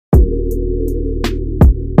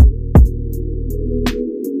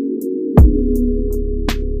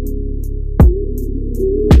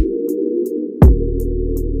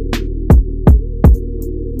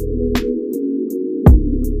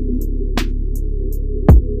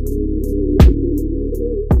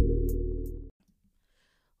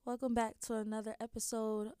welcome back to another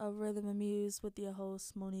episode of Rhythm and Muse with your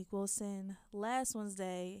host, Monique Wilson. Last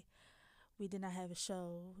Wednesday, we did not have a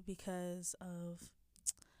show because of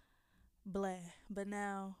blah, but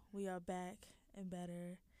now we are back and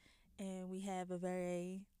better, and we have a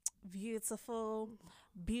very beautiful,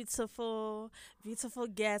 beautiful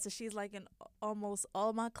guest. And she's like in almost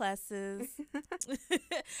all my classes.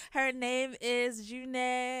 Her name is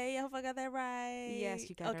Junee. I hope I got that right. Yes,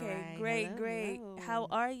 you got it right. Okay, great, Hello, great. hello. How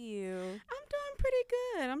are you?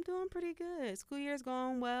 I'm doing pretty good. School year's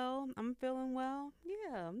going well. I'm feeling well.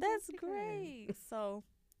 Yeah, I'm doing That's pretty great. So,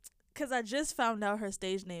 because I just found out her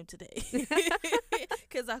stage name today.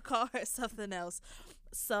 Because I call her something else.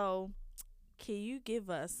 So, can you give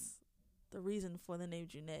us the reason for the name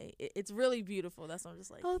Junee? It's really beautiful. That's why I'm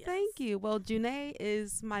just like, Oh, yes. thank you. Well, Junee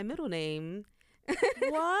is my middle name.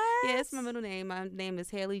 What? Yeah, it's my middle name. My name is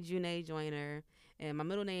Haley Junee Joyner. And my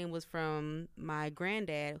middle name was from my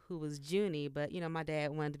granddad, who was Junee. But, my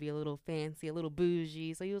dad wanted to be a little fancy, a little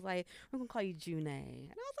bougie. So he was like, we're going to call you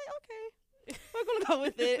Junee. And I was like, okay, we're going to go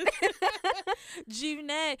with it.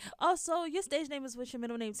 Junee. Oh, so your stage name is with your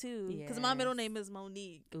middle name, too. Because my middle Yes. name is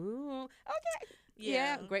Monique. Ooh, okay.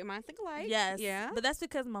 Yeah, great minds think alike. Yes. Yeah. But that's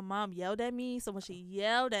because my mom yelled at me. So when she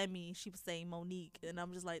yelled at me, she was saying Monique. And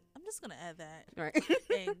I'm just like, I'm just going to add that Right.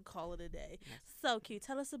 and call it a day. Yes. So, can you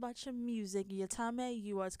tell us about your music, your time at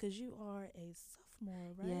UArts? Because you are a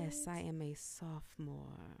sophomore, right? Yes, I am a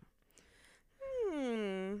sophomore.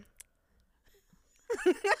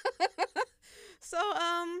 So,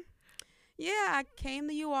 yeah, I came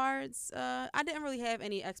to UArts. I didn't really have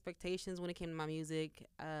any expectations when it came to my music.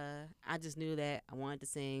 I just knew that I wanted to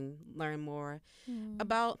sing, learn more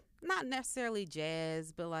about not necessarily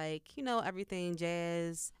jazz, but everything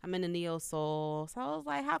jazz. I'm into neo soul. So I was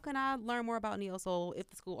like, how can I learn more about neo soul if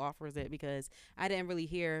the school offers it? Because I didn't really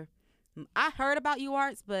hear. I heard about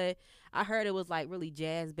UArts, but I heard it was like really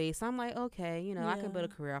jazz based. So I'm like, okay, I can build a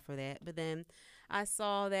career off of that. But then I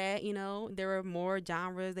saw that, there were more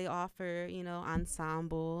genres they offer,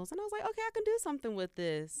 ensembles. And I was like, okay, I can do something with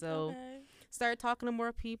this. So started talking to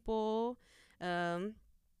more people. And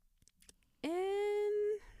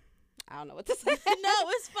I don't know what to say. No,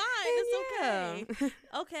 it's fine. It's Yeah. okay.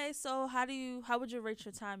 Okay, so how would you rate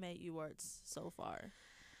your time at UArts so far?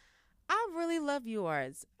 I really love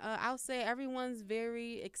UArts. I'll say everyone's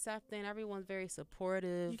very accepting. Everyone's very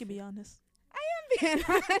supportive. You can be honest. Being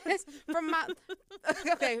honest, from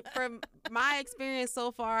my experience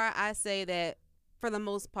so far, I say that for the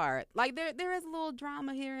most part, like there is a little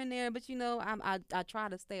drama here and there, but I try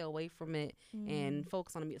to stay away from it and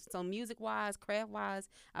focus on the music. So music wise, craft wise,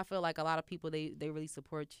 I feel like a lot of people they really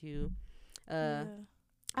support you.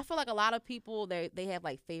 I feel like a lot of people they have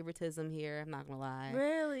like favoritism here. I'm not gonna lie.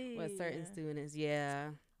 Really? With certain students, yeah.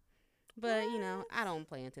 But I don't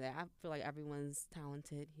play into that. I feel like everyone's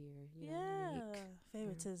talented here. Unique.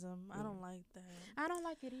 Favoritism. Yeah. I don't like that. I don't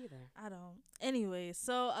like it either. I don't. Anyway,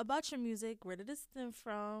 so about your music, where did it stem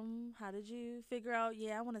from? How did you figure out?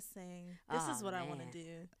 Yeah, I want to sing. This is what I want to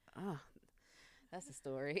do. Oh, that's a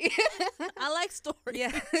story. I like stories.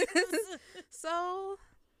 Yeah. So,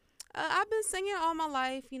 I've been singing all my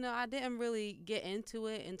life. I didn't really get into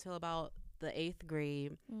it until about the 8th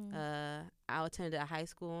grade. I attended a high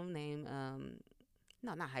school named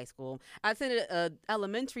no, not high school. I attended a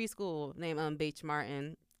elementary school named Bates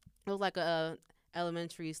Martin. It was like a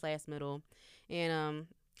elementary / middle, and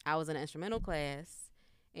I was in an instrumental class.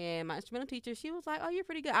 And my instrumental teacher, she was like, "Oh, you're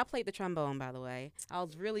pretty good." I played the trombone, by the way. I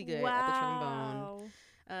was really good at the trombone.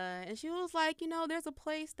 And she was like, there's a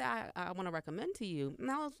place that I want to recommend to you. And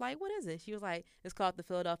I was like, what is it? She was like, it's called the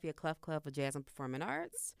Philadelphia Clef Club for Jazz and Performing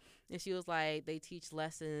Arts. And she was like, they teach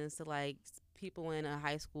lessons to like people in a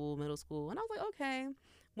high school, middle school. And I was like, okay.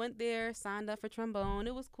 Went there, signed up for trombone.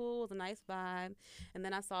 It was cool. It was a nice vibe. And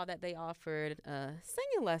then I saw that they offered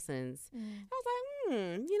singing lessons. I was like,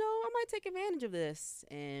 I might take advantage of this.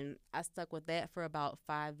 And I stuck with that for about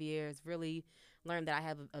 5 years, really learned that I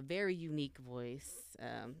have a very unique voice.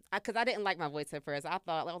 Because I didn't like my voice at first. I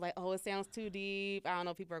was like, oh, it sounds too deep. I don't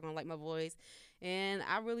know if people are going to like my voice. And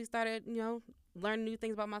I really started, learning new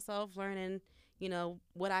things about myself, learning,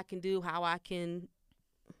 what I can do, how I can.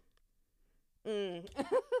 What?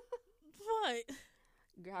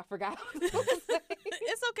 Girl, I forgot.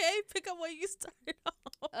 It's okay. Pick up where you started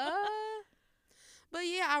off. But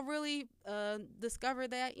yeah, I really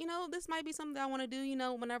discovered that, this might be something that I want to do.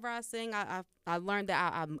 Whenever I sing, I learned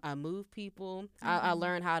that I move people. I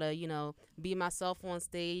learned how to, be myself on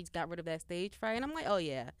stage, got rid of that stage fright. And I'm like, oh,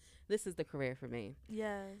 yeah, this is the career for me.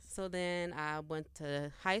 Yes. So then I went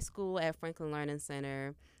to high school at Franklin Learning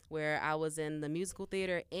Center, where I was in the musical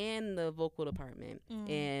theater and the vocal department. Mm.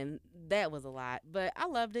 And that was a lot. But I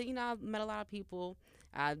loved it. You know, I met a lot of people.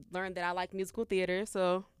 I learned that I like musical theater,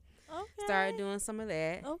 so Okay. started doing some of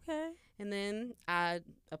that. Okay. And then I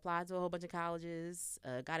applied to a whole bunch of colleges,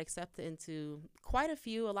 got accepted into quite a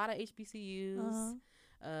few, a lot of HBCUs,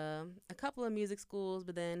 a couple of music schools.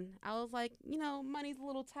 But then I was like, you know, money's a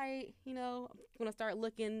little tight. You know, I'm going to start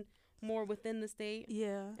looking more within the state.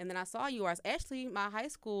 Yeah. And then I saw UArts. Actually, my high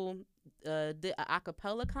school did an a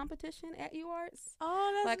cappella competition at UArts.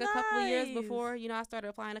 Oh, that's like a couple of years before, you know, I started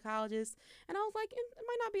applying to colleges. And I was like, it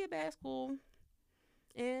might not be a bad school.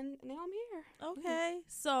 And now I'm here. Okay.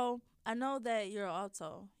 So I know that you're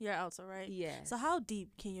alto. You're alto, right? Yes. So how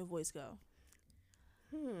deep can your voice go?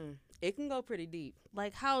 It can go pretty deep.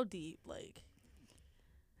 Like how deep? Like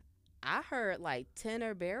I heard like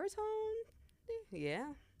tenor baritone.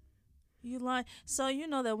 Yeah. you lying? So you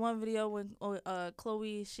know that one video when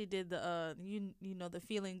Chloe, she did the you know, the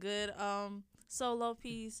feeling good solo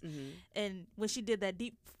piece, and when she did that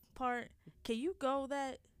deep part, can you go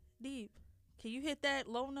that deep? Can you hit that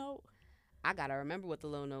low note? I gotta remember what the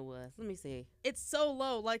low note was. Let me see. It's so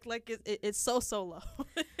low, like it's so low.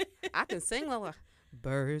 I can sing lower.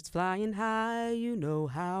 Birds flying high, you know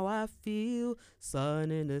how I feel. Sun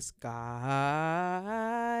in the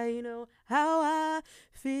sky, you know how I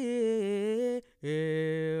feel.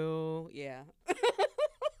 Yeah.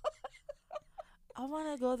 I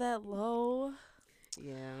want to go that low.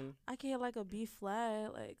 Yeah. I can hit like a B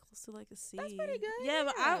flat, like close to like a C. That's pretty good. Yeah,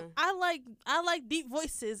 but I like deep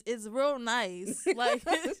voices. It's real nice. Like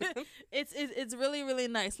it's really really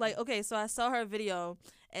nice. Like okay, so I saw her video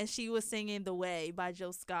and she was singing "The Way" by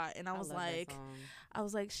Joe Scott, and I was like,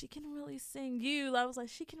 she can really sing. I was like,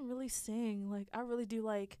 she can really sing. Like I really do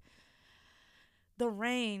like the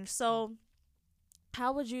range. So,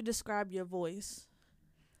 how would you describe your voice?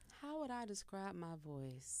 How would I describe my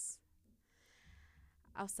voice?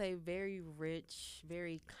 I'll say very rich,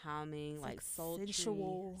 very calming, It's like sultry,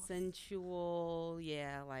 sensual.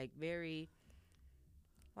 Yeah, like very,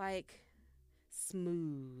 like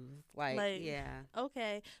smooth. Like yeah.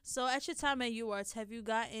 Okay, so at your time at UArts, have you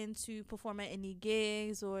gotten to perform at any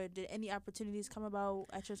gigs, or did any opportunities come about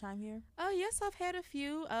at your time here? Yes, I've had a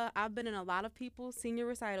few. I've been in a lot of people's senior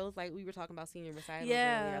recitals. Like we were talking about senior recitals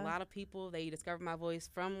earlier. A lot of people, they discovered my voice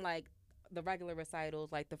from like the regular recitals,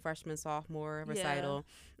 like the freshman sophomore recital,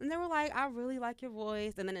 and they were like, I really like your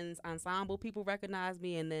voice. And then in ensemble, people recognized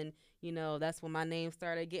me, and then you know that's when my name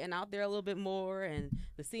started getting out there a little bit more, and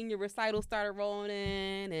the senior recital started rolling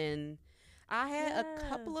in, and I had a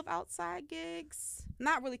couple of outside gigs,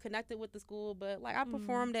 not really connected with the school, but like I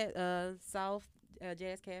performed at South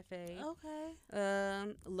Jazz Cafe,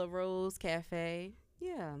 La Rose Cafe.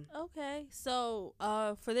 Yeah. Okay. So,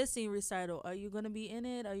 for this senior recital, are you gonna be in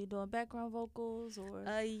it? Are you doing background vocals or?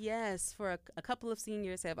 Yes. For a couple of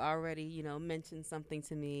seniors have already, you know, mentioned something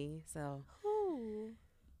to me. So. Ooh.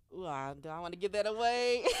 Do I want to give that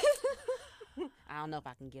away? I don't know if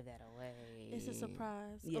I can give that away. It's a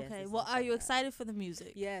surprise. Yes, okay. Well, are you excited for the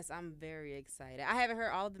music? Yes, I'm very excited. I haven't heard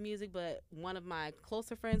all of the music, but one of my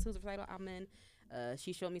closer friends whose recital I'm in,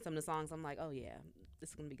 she showed me some of the songs. I'm like, oh yeah. This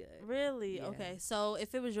is gonna be good. Really? Yeah. Okay. So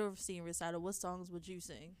if it was your senior recital, what songs would you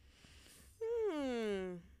sing?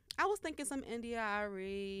 I was thinking some India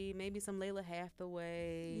Arie, maybe some Layla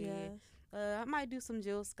Hathaway. Yes. I might do some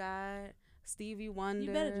Jill Scott, Stevie Wonder.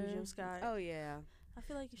 You better do Jill Scott. Oh yeah. I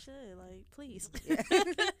feel like you should. Like, please.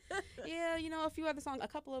 Yeah, you know, a few other songs, a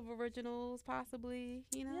couple of originals, possibly.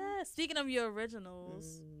 You know. Yeah. Speaking of your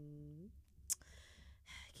originals.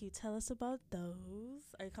 Can you tell us about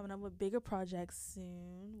those? Are you coming up with bigger projects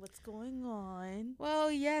soon? What's going on?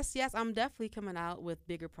 Well, yes, I'm definitely coming out with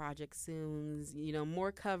bigger projects soon. You know,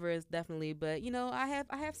 more covers definitely, but you know, I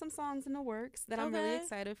have some songs in the works that I'm really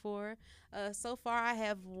excited for. So far, I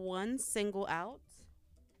have one single out.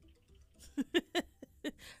 So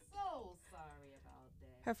sorry about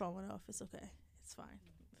that. Her phone went off. It's okay. It's fine.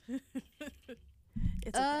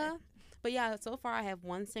 It's okay. But yeah, so far I have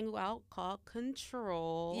one single out called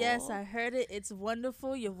Control. Yes, I heard it. It's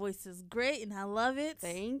wonderful. Your voice is great, and I love it.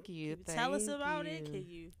 Thank you. Tell us about it. Can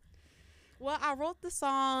you? Well, I wrote the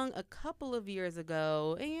song a couple of years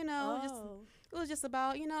ago, and you know, it was just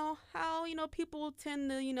about, you know, how, you know, people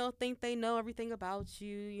tend to, you know, think they know everything about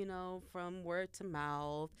you, you know, from word to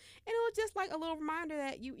mouth. And it was just like a little reminder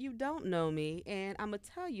that you don't know me, and I'm going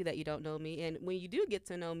to tell you that you don't know me. And when you do get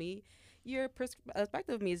to know me, your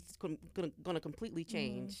perspective of me is going to completely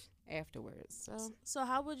change afterwards. So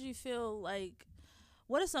how would you feel like,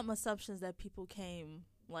 what are some assumptions that people came,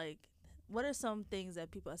 like, what are some things that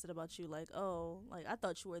people have said about you? Like, oh, like I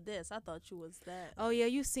thought you were this, I thought you was that. Oh yeah,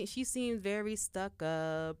 you see, she seems very stuck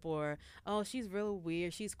up, or oh, she's real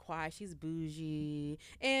weird. She's quiet. She's bougie.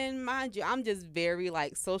 And mind you, I'm just very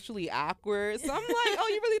like socially awkward. So I'm like, oh,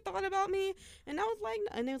 you really thought about me? And I was like,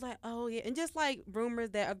 and it was like, oh yeah, and just like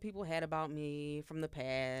rumors that other people had about me from the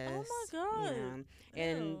past. Oh my god.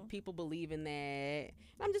 And Ew. people believe in that. And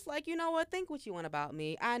I'm just like, you know what? Think what you want about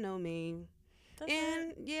me. I know me. That's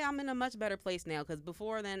And it. yeah, I'm in a much better place now, because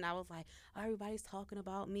before then I was like, oh, everybody's talking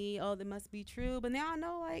about me. Oh, that must be true. But now I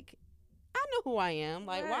know, like, I know who I am.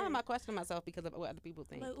 Like, why am Right. I questioning myself because of what other people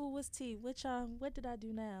think? Like, ooh, what's tea? Which what did I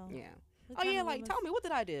do now? Yeah. What Oh kind yeah, of like woman- tell me, what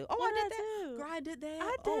did I do? Oh, What I did did that. I do? Girl, I did that.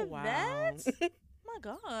 I Oh did wow. that? My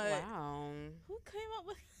God. Wow. Who came up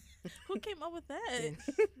with who came up with that?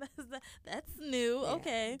 Yeah. That's new. Yeah,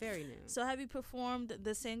 Okay. very new. So have you performed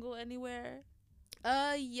the single anywhere?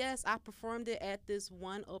 Yes, I performed it at this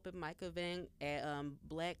one open mic event at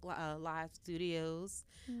Black Live Studios.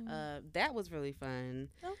 That was really fun.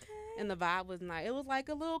 Okay. And the vibe was nice. It was like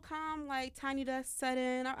a little calm, like tiny desk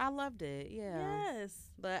setting. I loved it. Yeah. Yes.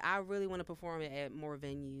 But I really want to perform it at more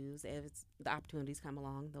venues as the opportunities come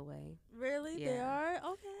along the way. Really? They Yeah. are?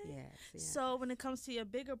 Okay. Yes. Yeah. So when it comes to your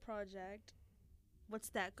bigger project, what's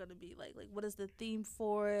that gonna be like? Like, what is the theme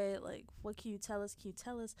for it? Like, what can you tell us? Can you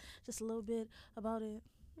tell us just a little bit about it?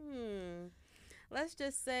 Let's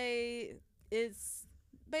just say it's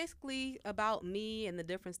basically about me and the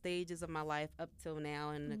different stages of my life up till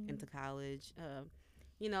now and into college.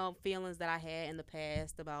 Feelings that I had in the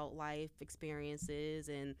past about life experiences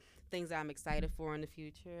and things that I'm excited for in the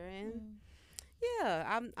future. And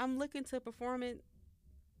yeah, I'm looking to perform it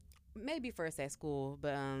maybe first at school,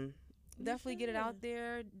 but definitely get it out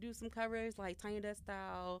there, do some covers like Tiny Desk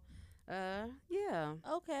style. Yeah.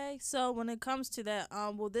 Okay. So when it comes to that,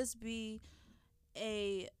 will this be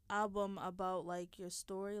a album about like your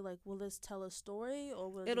story? Like, will this tell a story,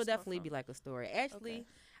 or will it It'll just come definitely from- be like a story. Actually, Okay.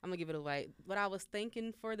 I'm gonna give it away. What I was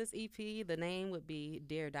thinking for this EP, the name would be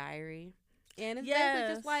Dear Diary, and it's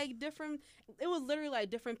basically just like different. It was literally like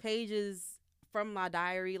different pages from my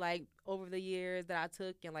diary, like over the years that I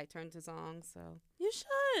took and like turned to songs. So You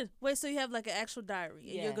should. Wait, so you have like an actual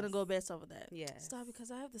diary, and you're gonna Yes. go based off of that? Yes. Stop,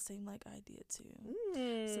 because I have the same like idea too.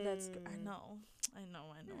 So that's I know. I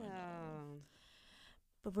know.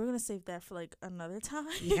 But we're gonna save that for like another time.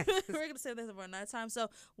 Yes. We're gonna save that for another time. So,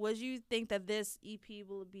 would you think that this EP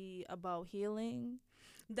will be about healing?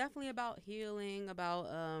 Definitely about healing, about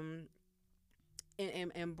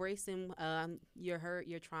embracing your hurt,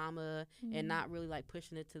 your trauma, and not really like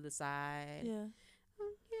pushing it to the side. Yeah.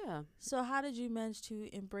 Yeah. So, how did you manage to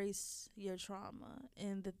embrace your trauma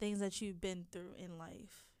and the things that you've been through in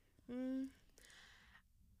life?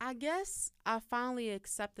 I guess I finally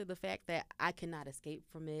accepted the fact that I cannot escape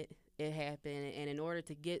from it. It happened, and in order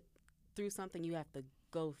to get through something, you have to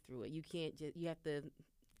go through it. You can't just, you have to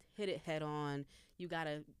hit it head on. You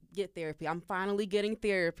gotta get therapy. I'm finally getting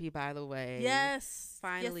therapy, by the way. Yes.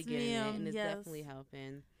 Finally yes, getting ma'am. it, and it's yes. definitely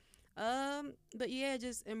helping. But yeah,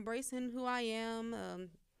 just embracing who I am.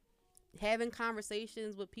 Having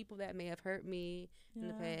conversations with people that may have hurt me in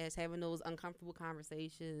the past. Having those uncomfortable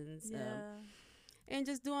conversations. Yeah. And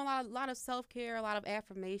just doing a lot of self-care, a lot of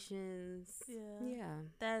affirmations. Yeah.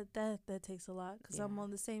 That takes a lot, because I'm Yeah.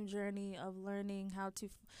 on the same journey of learning how to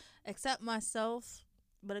accept myself,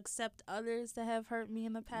 but accept others that have hurt me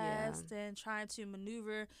in the past, and trying to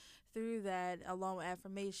maneuver through that along with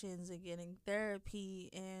affirmations and getting therapy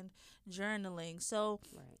and journaling. So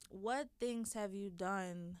Right. what things have you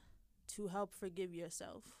done to help forgive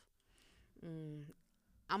yourself?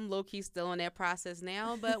 I'm low-key still in that process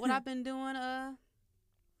now, but what I've been doing,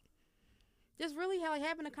 just really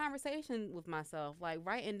having a conversation with myself, like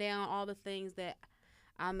writing down all the things that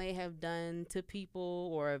I may have done to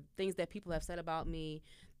people or things that people have said about me.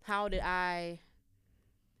 How did I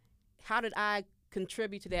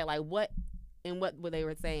contribute to that? Like what they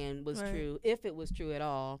were saying was Right. true, if it was true at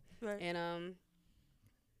all. Right. And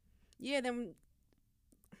then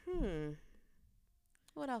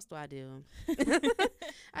what else do I do?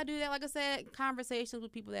 I do that, like I said, conversations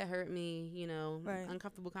with people that hurt me, Right.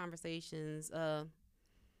 uncomfortable conversations.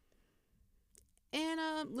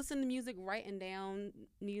 And listen to music, writing down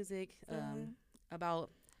music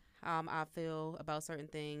about how I feel about certain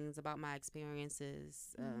things, about my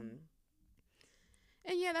experiences. And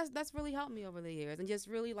yeah, that's really helped me over the years. And just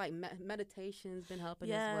really like meditation's been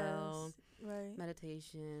helping as well. Right.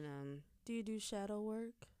 Meditation. Do you do shadow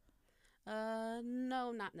work?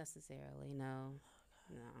 No, not necessarily. No.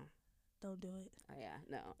 No. Don't do it. Oh yeah,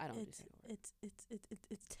 no, I don't do It's shadow work.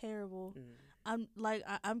 it's terrible. Mm. I'm like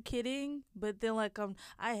I'm kidding, but then like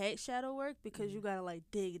I hate shadow work because you gotta like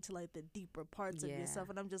dig into like the deeper parts of Yeah. yourself,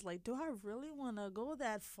 and I'm just like, do I really want to go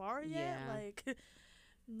that far yet? Yeah. Like,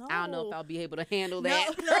 no. I don't know if I'll be able to handle No,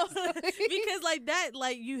 that. no, personally. because like that,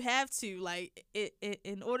 like you have to like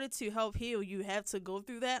in order to help heal, you have to go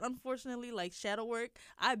through that. Unfortunately, like shadow work,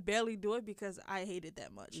 I barely do it because I hate it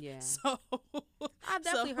that much. Yeah. So I've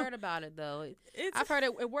definitely so heard about it though. it's I've heard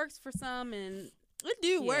it works for some, and it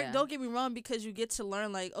do work. Yeah. Don't get me wrong, because you get to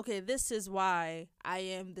learn like, okay, this is why I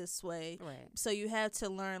am this way. right. So you have to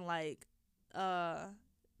learn like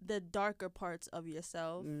the darker parts of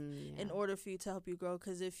yourself Yeah. in order for you to help you grow.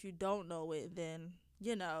 Because if you don't know it, then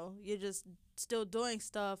you're just still doing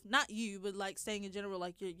stuff. Not you, but like saying in general,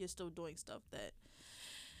 like you're still doing stuff that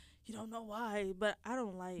you don't know why. But I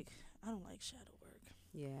don't like shadow work.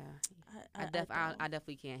 Yeah. I I don't.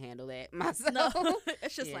 definitely can't handle that myself. No,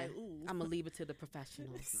 it's just Yeah. like ooh. I'm gonna leave it to the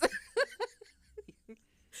professionals.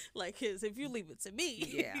 Like his, if you leave it to me,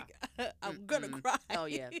 Yeah. I'm gonna cry. Oh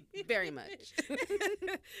yeah, very much.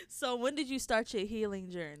 So when did you start your healing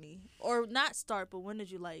journey, or not start, but when did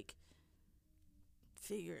you like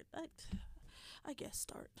figure it? I guess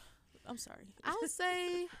start. I'm sorry.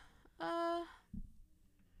 Uh,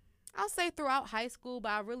 I'll say throughout high school,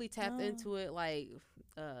 but I really tapped Oh. into it like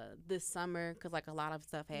this summer because like a lot of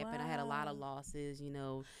stuff happened. I had a lot of Wow. losses. You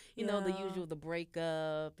know the Yeah. usual, the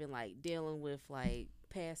breakup and like dealing with like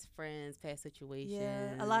past friends, past situations.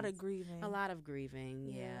 Yeah, a lot of grieving. A lot of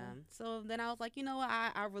grieving, yeah. Yeah. So then I was like, you know what,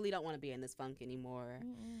 I really don't want to be in this funk anymore.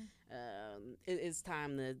 Mm-mm. It's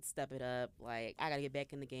time to step it up. Like I gotta get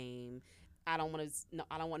back in the game. I don't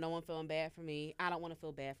want no one feeling bad for me. I don't want to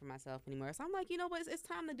feel bad for myself anymore. So I'm like, you know what, it's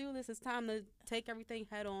time to do this. It's time to take everything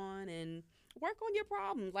head on and work on your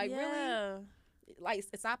problems. Like really, Yeah. like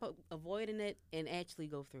stop avoiding it and actually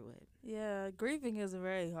go through it. Yeah, grieving is a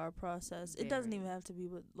very hard process. It doesn't Very. even have to be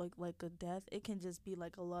with like a death. It can just be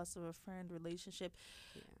like a loss of a friend, relationship.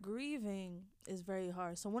 Yeah. Grieving is very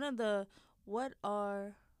hard. So what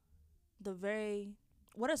are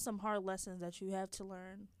some hard lessons that you have to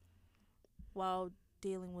learn while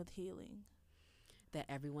dealing with healing? That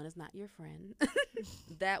everyone is not your friend.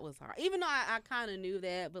 That was hard. Even though I kind of knew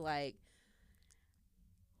that, but like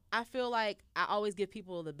I feel like I always give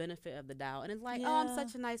people the benefit of the doubt. And it's like, oh, I'm Yeah.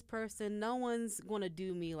 such a nice person. No one's going to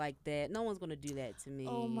do me like that. No one's going to do that to me.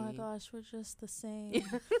 Oh my gosh, we're just the same.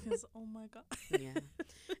 'Cause, oh my god. Yeah.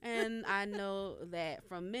 And I know that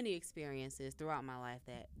from many experiences throughout my life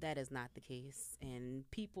that is not the case. And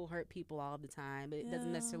people hurt people all the time. But it doesn't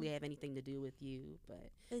Yeah. necessarily have anything to do with you.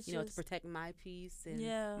 But, It's to just protect my peace and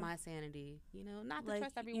Yeah. my sanity, not to like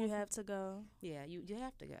trust everyone. you have to go. Yeah, you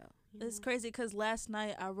have to go. It's crazy because last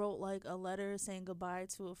night I wrote like a letter saying goodbye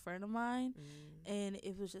to a friend of mine, and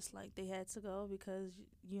it was just like they had to go because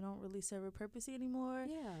you don't really serve a purpose anymore.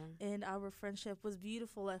 Yeah. And our friendship was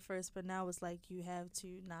beautiful at first, but now it's like you have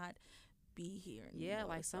to not be here anymore. Yeah,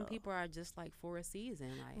 like some so. people are just like for a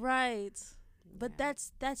season, like Right. But yeah.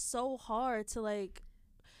 that's so hard to like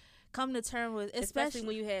come to terms with, especially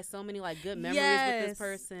when you had so many like good memories with Yes. this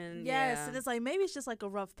person. Yes, Yeah. and it's like maybe it's just like a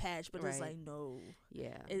rough patch, but it's Right. like no,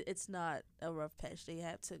 Yeah. it's not a rough patch. They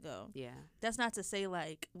have to go. Yeah. That's not to say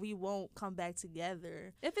like we won't come back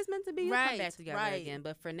together. If it's meant to be, you'll Right, come back together right. again.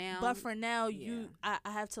 But for now, But for now, yeah. I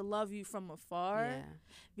have to love you from afar yeah.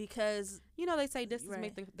 because They say distance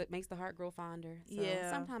Right. makes the heart grow fonder. So Yeah.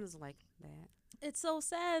 sometimes it's like that. it's so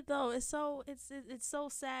sad though. It's so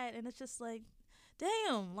sad, and it's just like,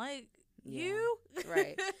 damn, like Yeah. you,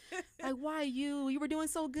 Right. Like, why you? You were doing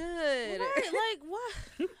so good. Right, like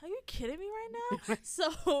what? Are you kidding me right now?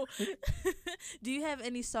 So, do you have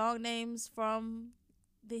any song names from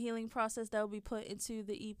the healing process that will be put into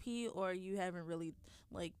the EP, or you haven't really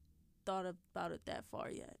like thought about it that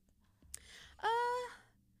far yet?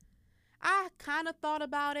 I kind of thought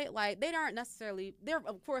about it. Like, they aren't necessarily there.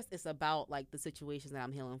 Of course, it's about like the situations that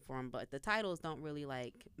I'm healing from, but the titles don't really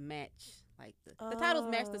like match. Like the titles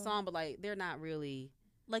match the Oh. song, but like they're not really.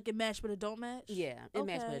 Like it match, but it don't match. Yeah, it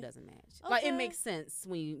matches, but Okay. it doesn't match. Like it Okay. makes sense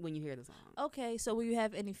when you hear the song. Okay, so will you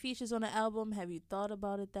have any features on the album? Have you thought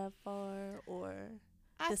about it that far, or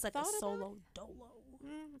just like a thought about solo dolo?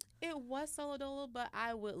 It was solo dolo, but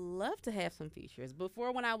I would love to have some features.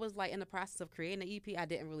 Before, when I was like in the process of creating the EP, I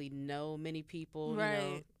didn't really know many people,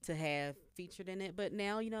 Right. to have featured in it. But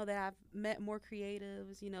now, that I've met more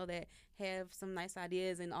creatives, that have some nice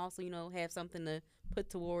ideas and also, have something to put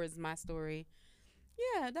towards my story.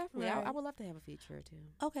 Yeah, definitely. I Right. would love to have a feature or two.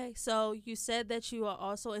 Okay, so you said that you are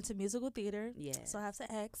also into musical theater. Yeah. So I have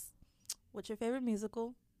to ask, what's your favorite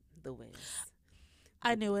musical? The Wiz.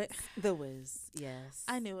 I knew it. The Wiz. Yes.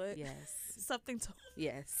 I knew it. Yes. Something told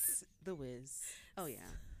Yes. The Wiz. Oh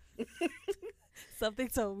yeah. something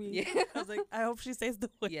told me. Yeah. I was like, I hope she says the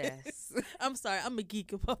Wiz. Yes. I'm sorry. I'm a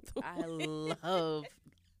geek about the I Wiz. love.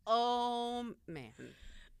 Oh man.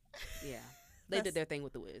 Yeah. They That's- did their thing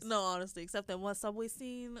with the Wiz. No, honestly, except that one subway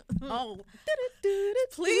scene. Oh.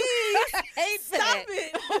 Please I hate stop that.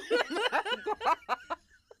 it. Oh my God.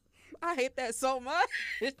 I hate that so much.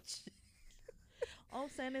 All I'm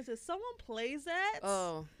saying is, if someone plays that,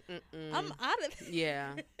 Oh. I'm out of it.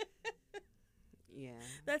 Yeah. Yeah.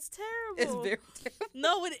 That's terrible. It's very terrible.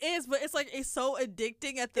 No, it is, but it's so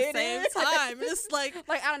addicting at the It same is. time. It's like,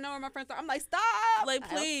 Like, I don't know where my friends are. I'm like, stop. like, I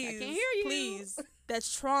please, can't hear you. please.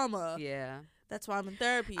 That's trauma. Yeah. That's why I'm in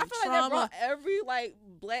therapy. I feel like that Trauma. brought every, like,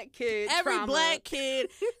 black kid Every trauma. black kid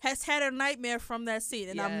has had a nightmare from that scene,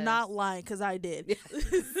 and I'm not Yes. lying because I did.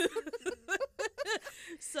 Yes.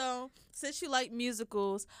 So, since you like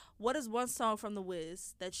musicals, what is one song from The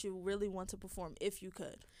Wiz that you really want to perform if you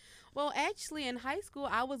could? Well, actually, in high school,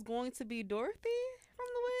 I was going to be Dorothy from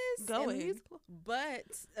The Wiz. Go in the ahead. musical.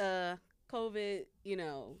 But COVID,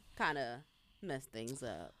 kind of messed things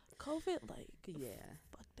up. COVID, like, Yeah.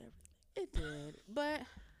 fucked everything. It did. But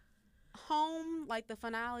Home, like the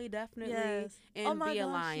finale, definitely. Yes. And Oh my Be a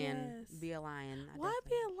gosh, Lion. yes. Be a Lion. Why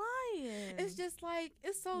be a lion? It's just like,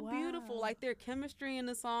 it's so beautiful. Wow. Like their chemistry in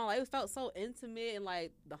the song, like it felt so intimate, and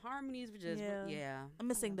like the harmonies were just, yeah. I'm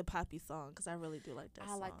missing the Poppy song because I really do like that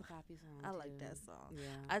song. I like the Poppy song. I like too. that song. Yeah.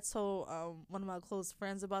 I told one of my close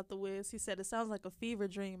friends about The Wiz. He said it sounds like a fever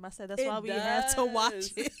dream. I said that's It why we have to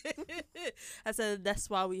watch does. it. I said that's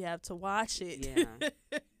why we have to watch it.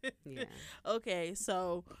 Yeah. Yeah. Okay,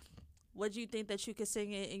 so what do you think that you could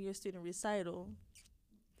sing it in your student recital?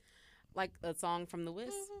 Like a song from The Wiz?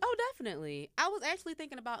 Mhm. Oh, definitely. I was actually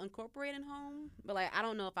thinking about incorporating Home, but like I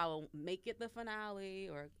don't know if I will make it the finale,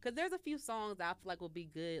 or because there's a few songs that I feel like will be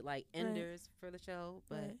good like enders for the show.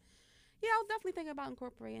 But Right. yeah, I was definitely thinking about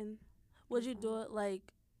incorporating. Would you do it like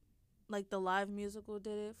the live musical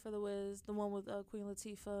did it for The Wiz, the one with Queen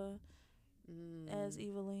Latifah as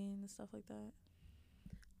Eveline and stuff like that?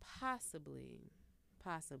 Possibly.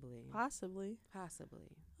 Possibly.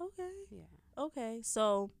 Okay. Yeah. Okay.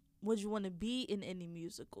 So, would you want to be in any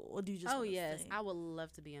musical, or do you just? Oh wanna yes, sing? I would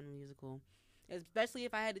love to be in a musical, especially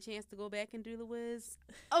if I had the chance to go back and do The Wiz.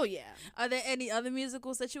 Oh yeah. Are there any other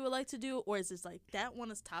musicals that you would like to do, or is this like that one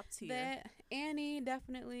is top tier? That Annie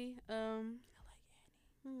definitely. I like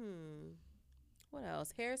Hmm. What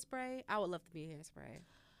else? Hairspray. I would love to be Hairspray.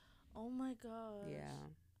 Oh my god. Yeah.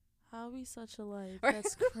 How we such alike?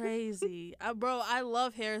 That's crazy. Bro, I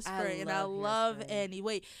love Hairspray and I love love Hairspray. Annie.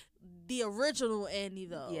 Wait, the original Annie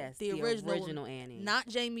though. Yes. the original Annie. not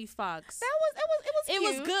Jamie Foxx. That was It cute.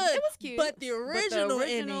 was good, It was cute. but the original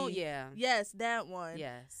Annie. yeah. Yes, that one.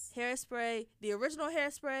 Yes. Hairspray, the original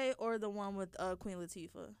Hairspray, or the one with Queen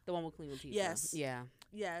Latifah. The one with Queen Latifah. Yes. Yeah.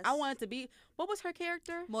 Yes. I wanted to be. What was her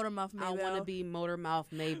character? Motormouth Maybell. I want to be Motormouth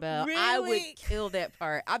Maybell. I would Really? kill that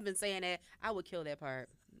part. I've been saying that. I would kill that part.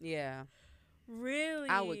 Yeah. Really?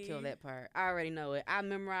 I would kill that part. I already know it. I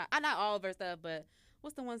memorize. I not all of her stuff, but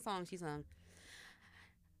what's the one song she sung?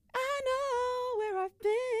 I know where I've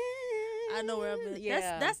been. I know where I've been.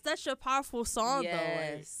 Yeah. That's your powerful song though. Like,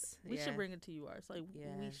 Yes. we should bring it to you, Ars. Like we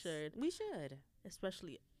Yes. should, We should.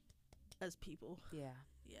 especially as people. Yeah.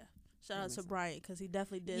 Yeah. Shout out to Listen. Bryant because he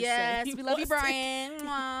definitely did. Yes. say he We love you, wants to- Brian.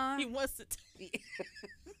 Mwah. He wants to.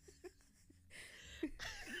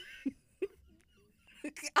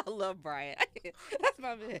 I love Brian. That's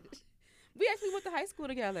my bitch. We actually went to high school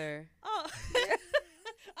together. Oh,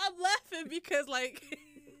 I'm laughing because like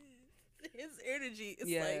his energy is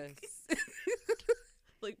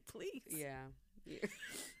like please. Yeah.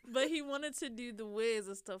 But he wanted to do the Wiz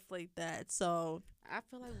and stuff like that. So I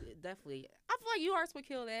feel like definitely. I feel like you arts would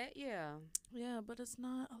kill that. Yeah. yeah, but it's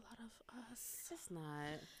not a lot of us. It's not.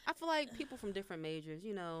 I feel like people from different majors, if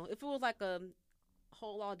it was like a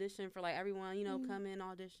whole audition for like everyone, come in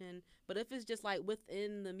audition. But if it's just like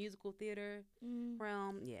within the musical theater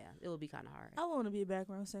realm, yeah, it would be kind of hard. I want to be a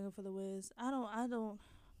background singer for the Wiz. I don't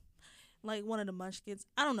like one of the Munchkins.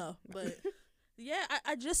 I don't know, but yeah,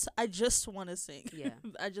 I just want to sing. Yeah.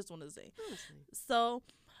 I just want to sing. Honestly. So,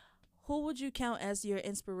 who would you count as your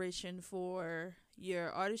inspiration for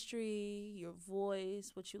your artistry, your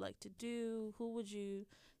voice, what you like to do? Who would you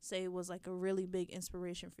say was like a really big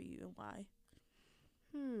inspiration for you and why?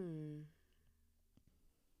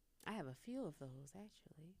 I have a few of those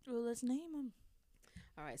actually. Well, let's name them.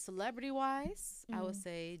 All right, celebrity-wise, I would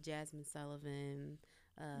say Jasmine Sullivan.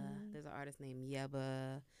 There's an artist named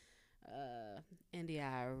Yeba.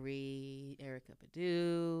 India.Arie, Erica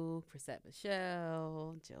Badu, Chrisette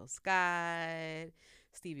Michelle, Jill Scott,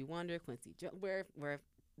 Stevie Wonder, Quincy Jones, where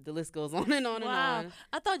the list goes on and on and Wow. on.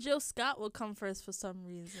 I thought Jill Scott would come first for some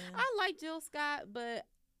reason. I like Jill Scott, but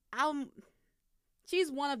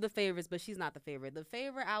she's one of the favorites, but she's not the favorite. The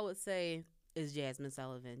favorite I would say is Jasmine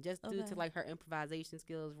Sullivan, just due to like her improvisation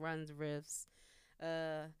skills, runs, riffs.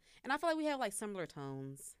 And I feel like we have like similar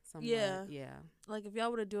tones. Somewhat. Yeah. Like if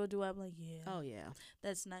y'all were to do a duet, I'm like, yeah. Oh yeah.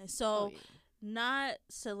 That's nice. So, not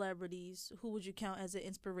celebrities. Who would you count as an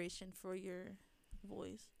inspiration for your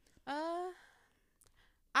voice? I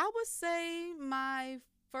would say my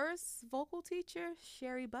first vocal teacher,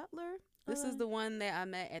 Sherry Butler. This is the one that I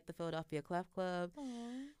met at the Philadelphia Clef Club.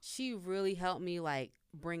 Aww. She really helped me like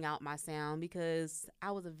bring out my sound because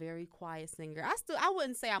I was a very quiet singer. I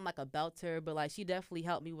wouldn't say I'm like a belter, but like she definitely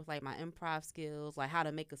helped me with like my improv skills, like how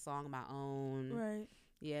to make a song my own. Right.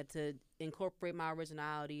 Yeah, to incorporate my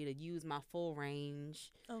originality, to use my full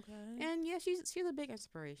range. Okay. And yeah, she's a big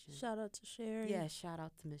inspiration. Shout out to Sherry. Yeah, shout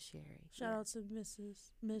out to Miss Sherry. Shout out to Miss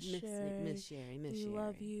Sherry. Miss Sherry. We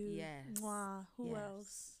love you. Yes. Mwah. Who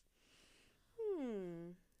else?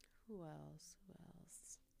 Who else?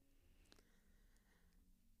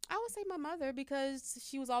 I would say my mother because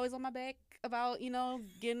she was always on my back about,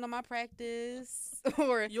 getting on my practice.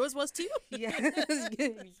 Or yours was too? Yeah.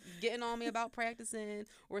 Getting on me about practicing.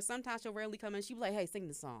 Or sometimes she'll rarely come in. She'll be like, hey, sing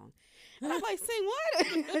the song. And I'm like, sing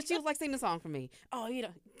what? She was like, sing the song for me. Oh,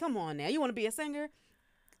 come on now. You want to be a singer?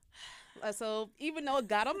 So even though it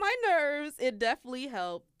got on my nerves, it definitely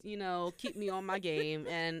helped, keep me on my game.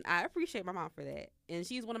 And I appreciate my mom for that. And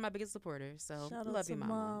she's one of my biggest supporters. So love you,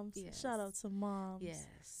 Mama. Moms. Yes. Shout out to moms. Yes.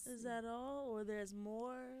 Is that all? Or there's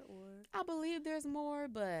more? Or I believe there's more,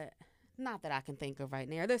 but not that I can think of right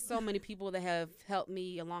now. There's so many people that have helped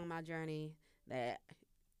me along my journey that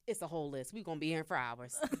it's a whole list. We're going to be here for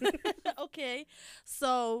hours. Okay.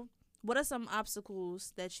 So what are some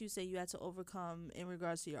obstacles that you say you had to overcome in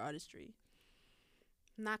regards to your artistry?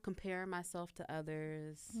 Not comparing myself to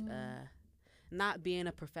others, not being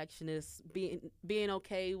a perfectionist, being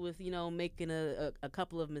okay with, making a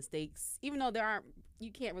couple of mistakes, even though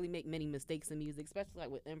you can't really make many mistakes in music, especially like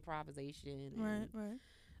with improvisation. Right.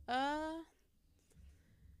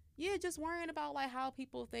 Yeah, just worrying about like how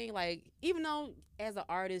people think, like, even though as an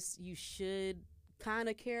artist you should kind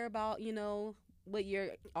of care about, what your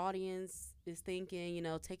audience is thinking,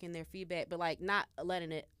 taking their feedback, but like not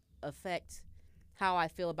letting it affect how I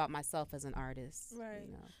feel about myself as an artist. Right.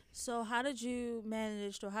 So how did you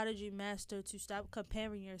manage, or how did you master to stop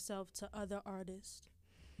comparing yourself to other artists?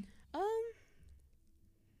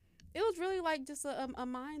 It was really like just a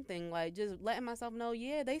mind thing, like just letting myself know,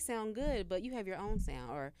 yeah, they sound good, but you have your own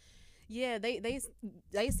sound, or yeah, they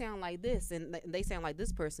sound like this and they sound like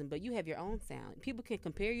this person, but you have your own sound. People can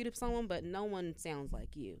compare you to someone, but no one sounds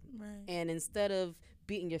like you. Right. And instead of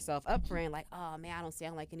beating yourself up for it, like, oh man, I don't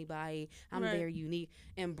sound like anybody, I'm very unique,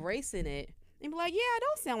 embracing it and be like, yeah, I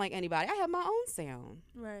don't sound like anybody, I have my own sound.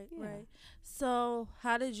 Right. So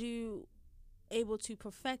how did you able to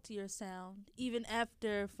perfect your sound even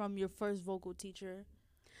after from your first vocal teacher?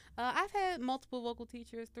 I've had multiple vocal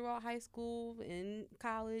teachers throughout high school and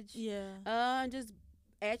college. Yeah. Just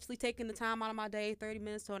actually taking the time out of my day, 30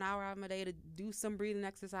 minutes to an hour out of my day, to do some breathing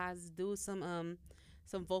exercises, do some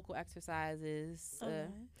vocal exercises. Okay.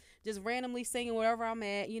 Just randomly singing wherever I'm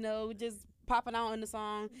at, just popping out in the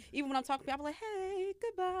song. Even when I'm talking to people, I'm like, hey,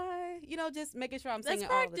 goodbye. Just making sure I'm singing all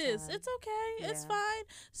the time. That's practice. It's okay. Yeah. It's fine.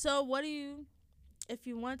 So what do you, if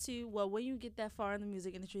you want to, when you get that far in the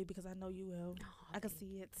music industry, because I know you will, I can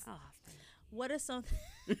see it. What are some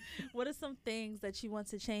things that you want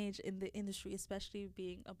to change in the industry, especially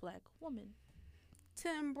being a Black woman? To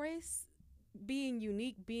embrace being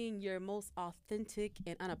unique, being your most authentic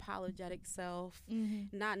and unapologetic self,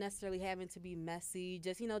 not necessarily having to be messy,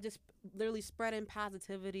 just literally spreading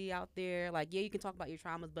positivity out there. Like, yeah, you can talk about your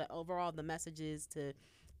traumas, but overall the message is to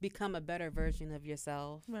become a better version of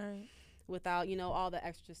yourself. Right. Without, all the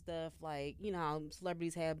extra stuff, like, how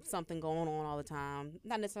celebrities have something going on all the time.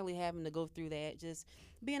 Not necessarily having to go through that. Just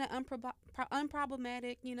being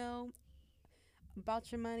unproblematic,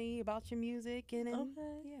 about your money, about your music. And then,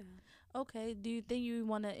 Okay. Do you think you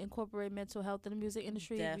want to incorporate mental health in the music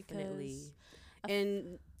industry? Definitely.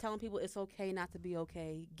 And telling people it's okay not to be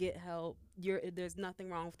okay. Get help. There's nothing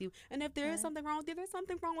wrong with you. And if there is something wrong with you, there's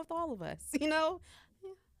something wrong with all of us, Yeah.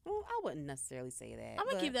 Well, I wouldn't necessarily say that. I'm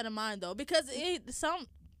gonna keep that in mind though, because there's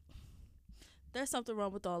something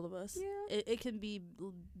wrong with all of us. Yeah. It can be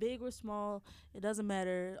big or small. It doesn't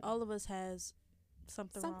matter. All of us has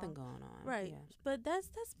something Something wrong. going on. Right. Yeah. But that's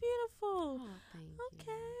beautiful. Oh, thank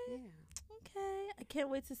Okay. you. Yeah. Okay. I can't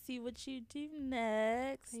wait to see what you do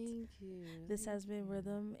next. Thank you. This has been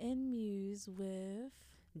Rhythm and Muse with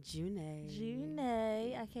Junee.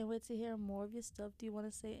 Junee. I can't wait to hear more of your stuff. Do you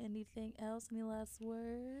want to say anything else? Any last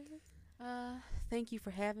words? Thank you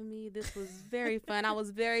for having me. This was very fun. I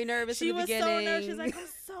was very nervous in the was beginning. so nervous. She's like, I'm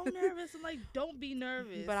so nervous. I'm like, don't be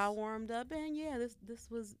nervous. But I warmed up, and yeah,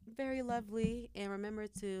 this was very lovely. And remember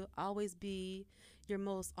to always be your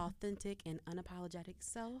most authentic and unapologetic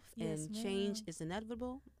self. Yes, and ma'am. change is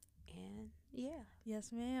inevitable. And yeah.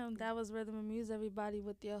 Yes, ma'am. That was Rhythm and Muse, everybody,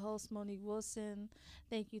 with your host, Monique Wilson.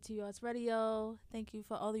 Thank you to Yards Radio. Thank you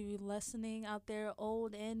for all of you listening out there,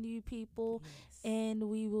 old and new people. Yes. And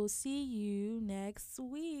we will see you next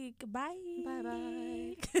week. Bye.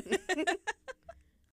 Bye-bye.